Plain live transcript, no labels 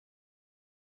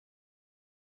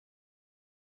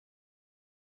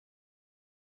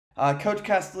Coach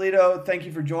Castellitto, thank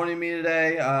you for joining me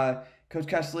today. Coach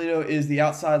Castellitto is the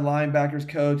outside linebackers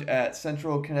coach at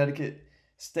Central Connecticut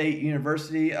State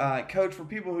University. Coach, for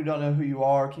people who don't know who you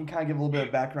are, can you kind of give a little bit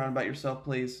of background about yourself,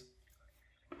 please?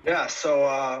 Yeah,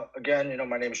 so again,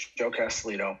 my name is Joe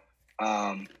Castellitto.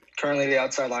 Currently the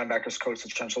outside linebackers coach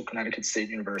at Central Connecticut State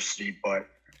University. But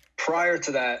prior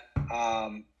to that,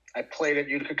 I played at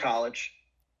Utica College,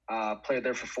 played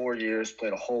there for 4 years,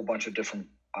 played a whole bunch of different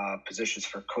positions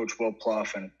for Coach Will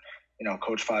Pluff and,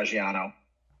 Coach Fagiano.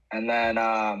 And then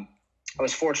I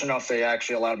was fortunate enough they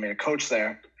actually allowed me to coach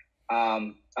there.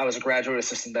 I was a graduate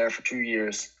assistant there for 2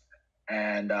 years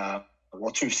and,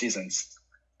 2 seasons.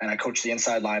 And I coached the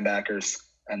inside linebackers.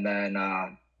 And then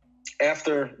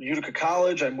after Utica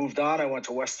College, I moved on. I went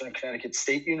to Western Connecticut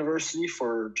State University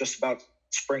for just about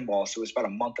spring ball. So it was about a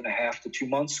month and a half to 2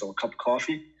 months, so a cup of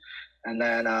coffee. And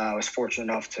then I was fortunate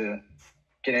enough to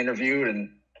get interviewed and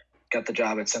got the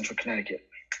job at Central Connecticut.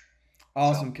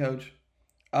 Awesome, Coach.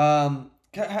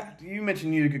 You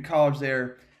mentioned Utica College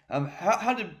there.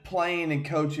 How did playing and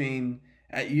coaching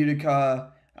at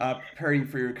Utica prepare you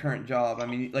for your current job? I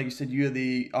mean, like you said, you had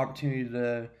the opportunity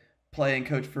to play and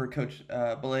coach for Coach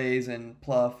Blaze and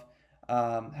Pluff.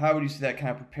 How would you say that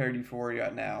kind of prepared you for where you're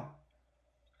at now?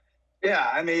 Yeah,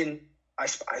 I mean, I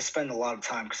spend a lot of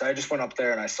time because I just went up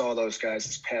there and I saw those guys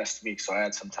this past week, so I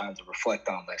had some time to reflect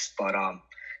on this. But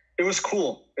it was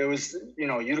cool. It was,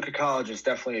 Utica College is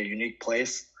definitely a unique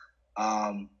place.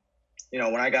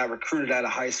 When I got recruited out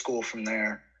of high school from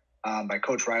there by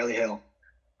Coach Riley Hill,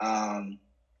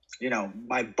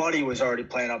 my buddy was already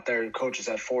playing up there, who coaches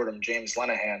at Fordham, James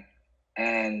Lenahan.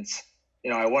 And,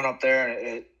 I went up there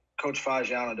and Coach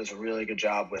Fagiano does a really good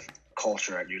job with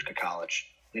culture at Utica College.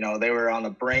 They were on the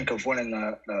brink of winning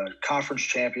the conference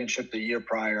championship the year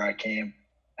prior I came.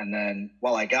 And then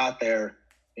while I got there,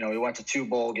 we went to 2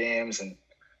 bowl games, and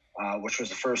which was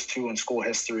the first 2 in school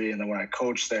history. And then when I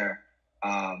coached there,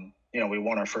 we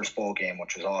won our first bowl game,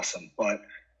 which was awesome. But,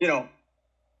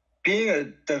 being a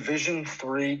Division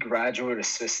III graduate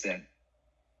assistant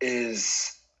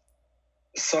is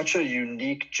such a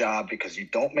unique job because you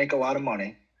don't make a lot of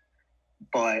money,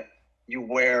 but you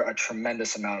wear a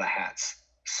tremendous amount of hats.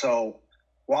 So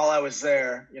while I was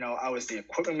there, I was the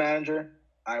equipment manager.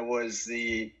 I was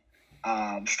the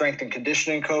strength and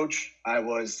conditioning coach. I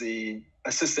was the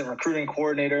assistant recruiting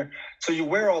coordinator. So you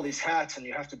wear all these hats and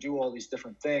you have to do all these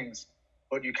different things,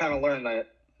 but you kind of learn that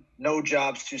no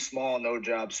job's too small, no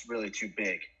job's really too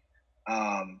big.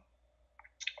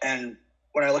 And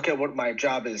when I look at what my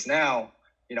job is now,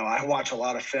 I watch a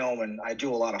lot of film and I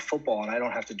do a lot of football, and I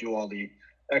don't have to do all the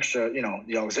extra,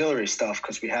 the auxiliary stuff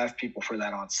because we have people for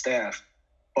that on staff.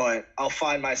 But I'll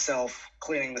find myself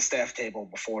cleaning the staff table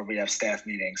before we have staff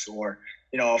meetings, or,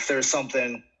 if there's some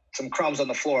crumbs on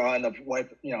the floor, I'll end up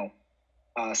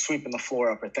sweeping the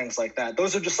floor up or things like that.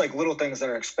 Those are just like little things that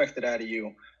are expected out of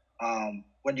you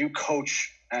when you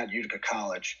coach at Utica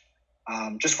College.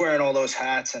 Just wearing all those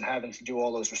hats and having to do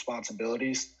all those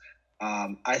responsibilities,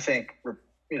 I think,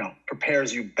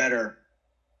 prepares you better,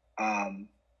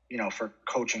 for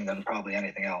coaching than probably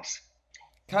anything else.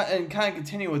 And kind of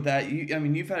continue with that.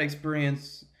 You've had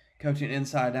experience coaching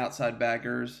inside and outside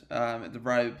backers at the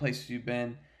variety of places you've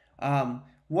been.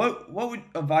 What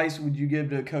advice would you give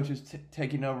to coaches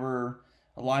taking over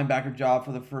a linebacker job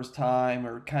for the first time,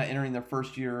 or kind of entering their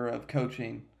first year of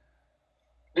coaching?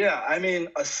 Yeah, I mean,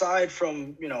 aside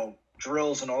from,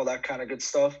 drills and all that kind of good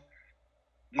stuff,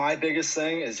 my biggest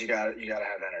thing is you gotta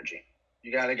have energy.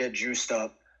 You gotta get juiced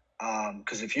up,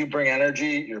 because if you bring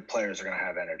energy, your players are gonna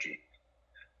have energy.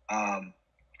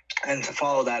 And to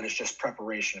follow that is just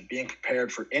preparation, being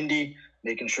prepared for Indy,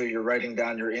 making sure you're writing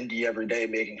down your Indy every day,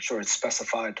 making sure it's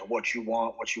specified to what you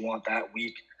want that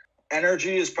week.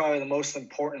 Energy is probably the most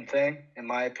important thing, in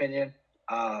my opinion,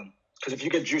 because if you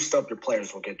get juiced up, your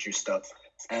players will get juiced up.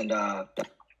 And, I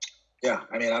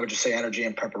would just say energy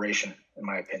and preparation, in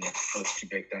my opinion, those 2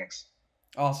 big things.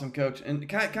 Awesome, Coach. And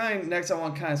kind of next, I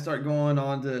want to kind of start going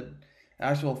on to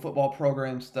actual football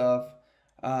program stuff.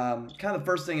 Kind of the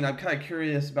first thing, and I'm kind of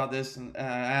curious about this, and I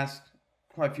asked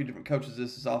quite a few different coaches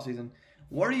this offseason.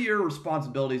 What are your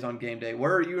responsibilities on game day?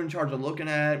 What are you in charge of looking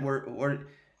at?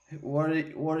 What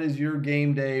is your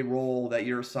game day role that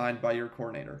you're assigned by your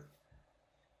coordinator?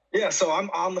 Yeah, so I'm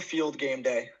on the field game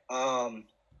day.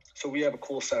 So we have a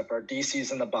cool setup. Our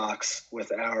DC's in the box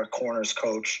with our corners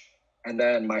coach, and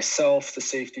then myself, the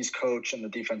safeties coach, and the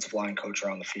defensive line coach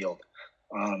are on the field.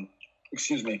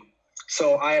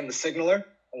 So I am the signaler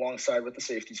alongside with the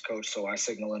safeties coach. So I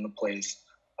signal in the plays,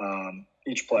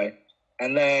 each play.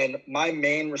 And then my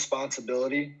main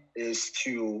responsibility is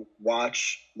to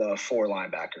watch the 4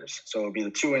 linebackers. So it'll be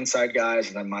the 2 inside guys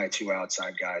and then my 2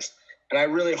 outside guys. And I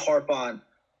really harp on,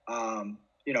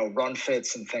 run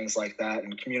fits and things like that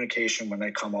and communication when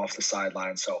they come off the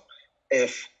sideline. So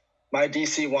if my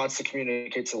DC wants to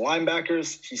communicate to the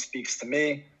linebackers, he speaks to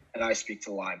me and I speak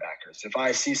to the linebackers. If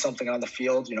I see something on the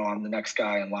field, I'm the next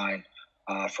guy in line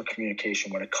for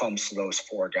communication when it comes to those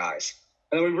 4 guys.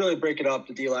 And then we really break it up.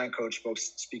 The D-line coach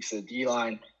speaks to the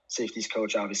D-line. Safeties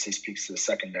coach obviously speaks to the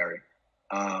secondary.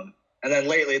 And then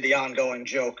lately, the ongoing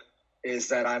joke is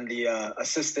that I'm the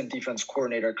assistant defense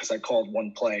coordinator because I called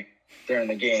one play during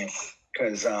the game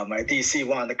because my DC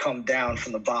wanted to come down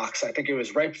from the box. I think it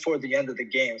was right before the end of the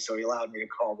game, so he allowed me to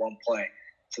call one play.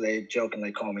 So they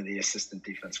jokingly call me the assistant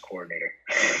defense coordinator.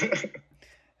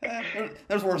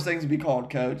 There's worse things to be called,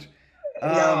 Coach. No,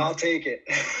 I'll take it.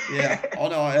 Yeah. Oh,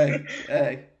 no.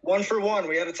 Hey. 1 for 1.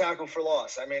 We had a tackle for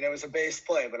loss. I mean, it was a base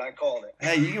play, but I called it.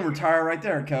 Hey, you can retire right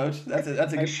there, Coach. That's a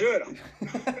good. I should.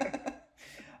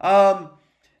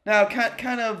 Now,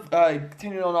 kind of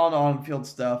continuing on field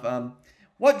stuff.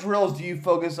 What drills do you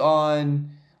focus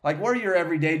on? Like, what are your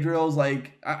everyday drills?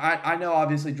 Like, I know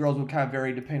obviously drills will kind of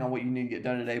vary depending on what you need to get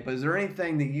done today, but is there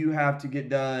anything that you have to get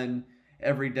done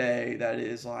every day that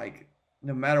is like,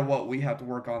 no matter what, we have to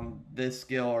work on this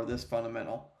skill or this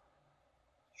fundamental?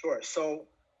 Sure. So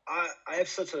I have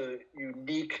such a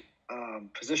unique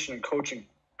position in coaching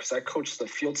because I coach the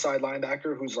field side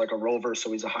linebacker who's like a rover,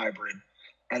 so he's a hybrid.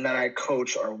 And then I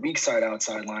coach our weak side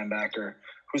outside linebacker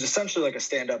who's essentially like a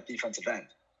stand-up defensive end.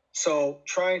 So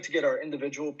trying to get our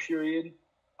individual period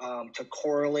to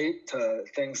correlate to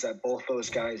things that both those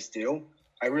guys do,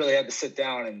 I really had to sit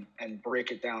down and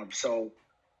break it down. So,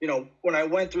 when I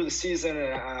went through the season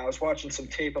and I was watching some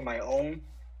tape on my own,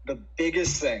 the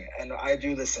biggest thing, and I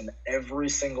do this in every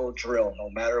single drill, no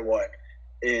matter what,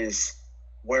 is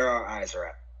where our eyes are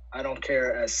at. I don't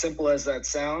care, as simple as that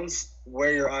sounds,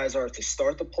 where your eyes are to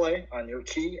start the play on your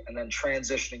key and then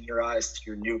transitioning your eyes to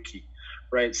your new key,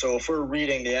 right? So if we're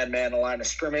reading the end man, the line of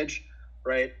scrimmage,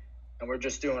 right, and we're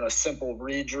just doing a simple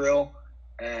read drill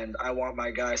and I want my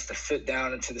guys to fit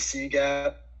down into the C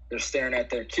gap, they're staring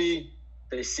at their key,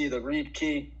 they see the read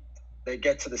key, they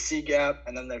get to the C gap,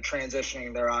 and then they're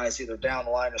transitioning their eyes either down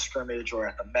the line of scrimmage or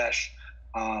at the mesh.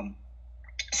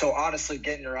 So honestly,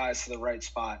 getting your eyes to the right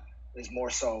spot is more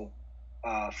so,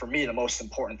 for me, the most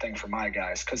important thing for my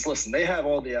guys. Because, listen, they have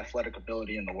all the athletic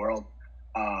ability in the world,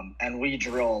 and we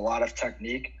drill a lot of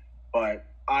technique, but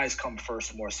eyes come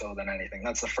first more so than anything.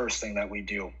 That's the first thing that we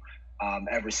do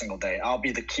every single day. I'll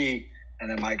be the key,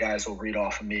 and then my guys will read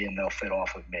off of me, and they'll fit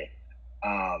off of me.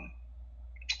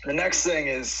 The next thing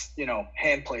is,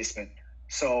 hand placement.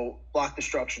 So block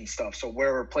disruption stuff. So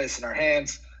where we're placing our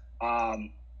hands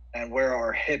and where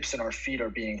our hips and our feet are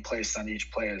being placed on each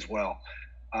play as well.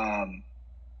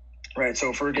 Right.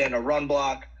 So if we're getting a run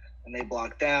block and they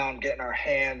block down, getting our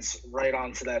hands right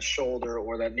onto that shoulder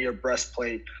or that near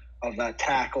breastplate of that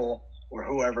tackle or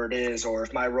whoever it is, or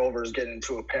if my rover is getting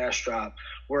into a pass drop,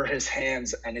 where his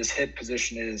hands and his hip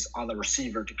position is on the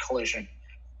receiver to collision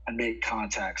and make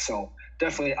contact. So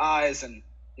definitely eyes and,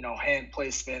 hand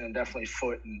placement and definitely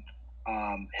foot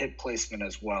and hip placement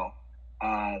as well.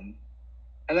 And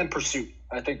then pursuit.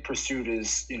 I think pursuit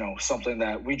is, something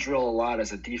that we drill a lot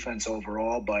as a defense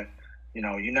overall, but,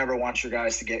 you never want your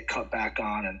guys to get cut back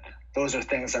on. And those are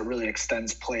things that really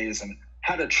extends plays. And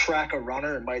how to track a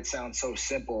runner, it might sound so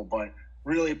simple, but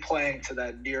really playing to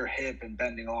that near hip and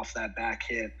bending off that back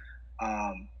hip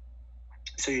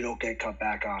so you don't get cut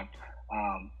back on.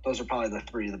 Those are probably the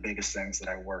 3 of the biggest things that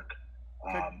I work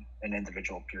in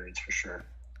individual periods for sure.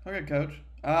 Okay, Coach.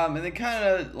 And then kind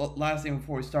of last thing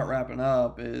before we start wrapping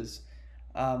up is,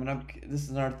 this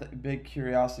is another big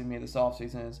curiosity of me this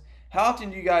offseason is, how often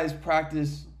do you guys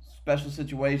practice special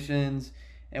situations,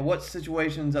 and what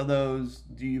situations of those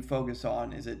do you focus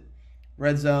on? Is it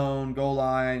red zone, goal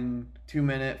line,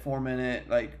 2-minute, 4-minute,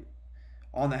 like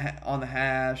on the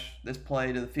hash, this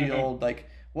play to the field? Mm-hmm. Like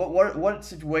what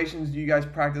situations do you guys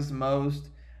practice the most?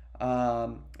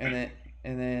 And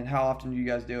then how often do you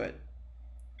guys do it?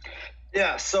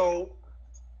 Yeah, so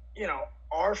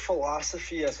our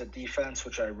philosophy as a defense,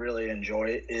 which I really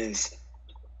enjoy, is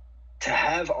to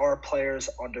have our players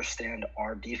understand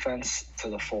our defense to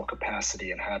the full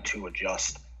capacity and how to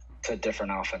adjust to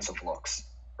different offensive looks,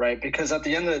 right? Because at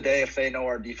the end of the day, if they know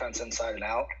our defense inside and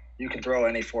out, you can throw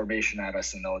any formation at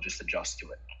us and they'll just adjust to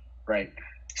it, right?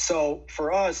 So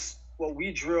for us, what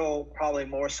we drill probably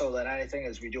more so than anything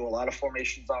is we do a lot of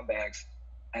formations on bags,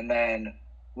 and then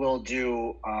we'll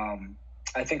do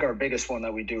I think our biggest one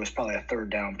that we do is probably a third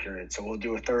down period. So we'll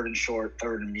do a third and short,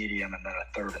 third and medium, and then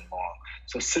a third and long.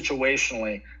 So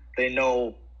situationally, they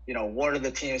know, what are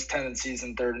the team's tendencies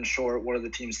in third and short? What are the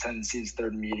team's tendencies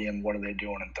third and medium? What are they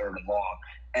doing in third and long?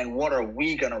 And what are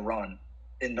we going to run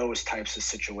in those types of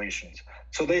situations?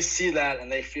 So they see that and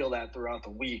they feel that throughout the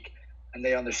week, and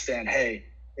they understand, hey,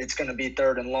 it's going to be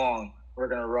third and long. We're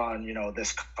going to run,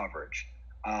 this coverage.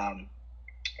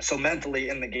 So mentally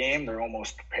in the game, they're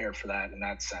almost prepared for that in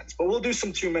that sense. But we'll do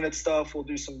some 2-minute stuff. We'll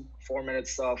do some 4-minute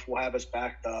stuff. We'll have us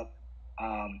backed up.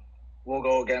 We'll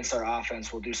go against our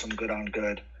offense. We'll do some good on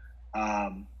good.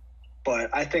 But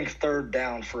I think third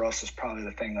down for us is probably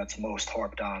the thing that's most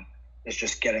harped on, is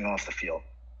just getting off the field,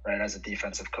 right? As a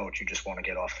defensive coach, you just want to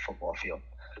get off the football field.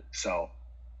 So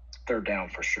third down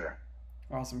for sure.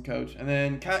 Awesome, Coach. And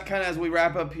then kind of as we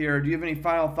wrap up here, do you have any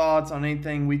final thoughts on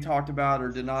anything we talked about or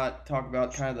did not talk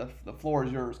about? Kind of the floor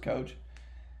is yours, Coach.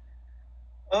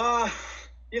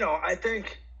 I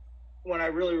think when I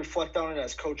really reflect on it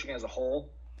as coaching as a whole,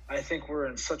 I think we're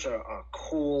in such a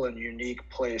cool and unique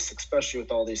place, especially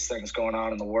with all these things going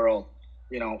on in the world.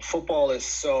 Football is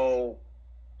so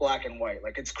black and white.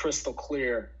 Like, it's crystal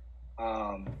clear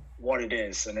what it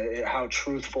is and how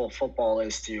truthful football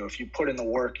is to you. If you put in the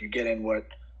work, you get in what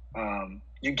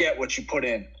you get what you put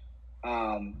in.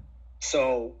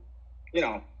 So,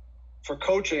 for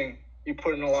coaching, you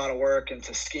put in a lot of work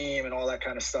into scheme and all that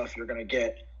kind of stuff. You're going to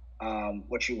get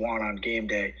what you want on game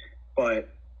day.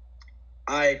 But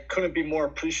I couldn't be more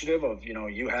appreciative of,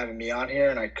 you having me on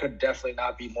here, and I could definitely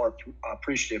not be more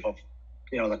appreciative of,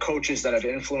 the coaches that have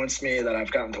influenced me, that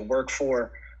I've gotten to work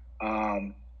for,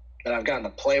 that I've gotten to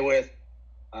play with,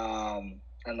 and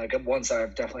like ones that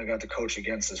I've definitely got to coach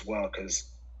against as well. Because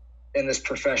in this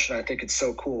profession, I think it's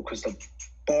so cool because the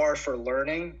bar for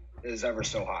learning is ever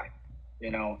so high,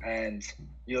 and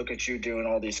you look at you doing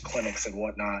all these clinics and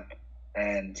whatnot,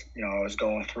 and, I was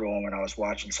going through them and I was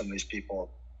watching some of these people.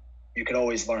 You could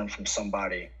always learn from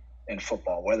somebody in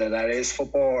football, whether that is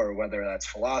football or whether that's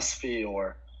philosophy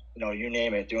or, you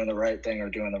name it, doing the right thing or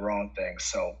doing the wrong thing.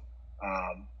 So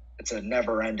it's a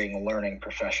never-ending learning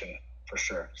profession for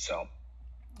sure. So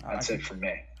that's it for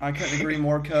me. I couldn't agree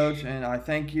more, Coach, and I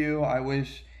thank you. I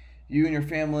wish you and your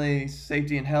family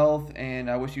safety and health, and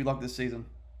I wish you luck this season.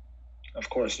 Of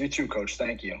course. You too, Coach.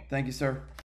 Thank you. Thank you, sir.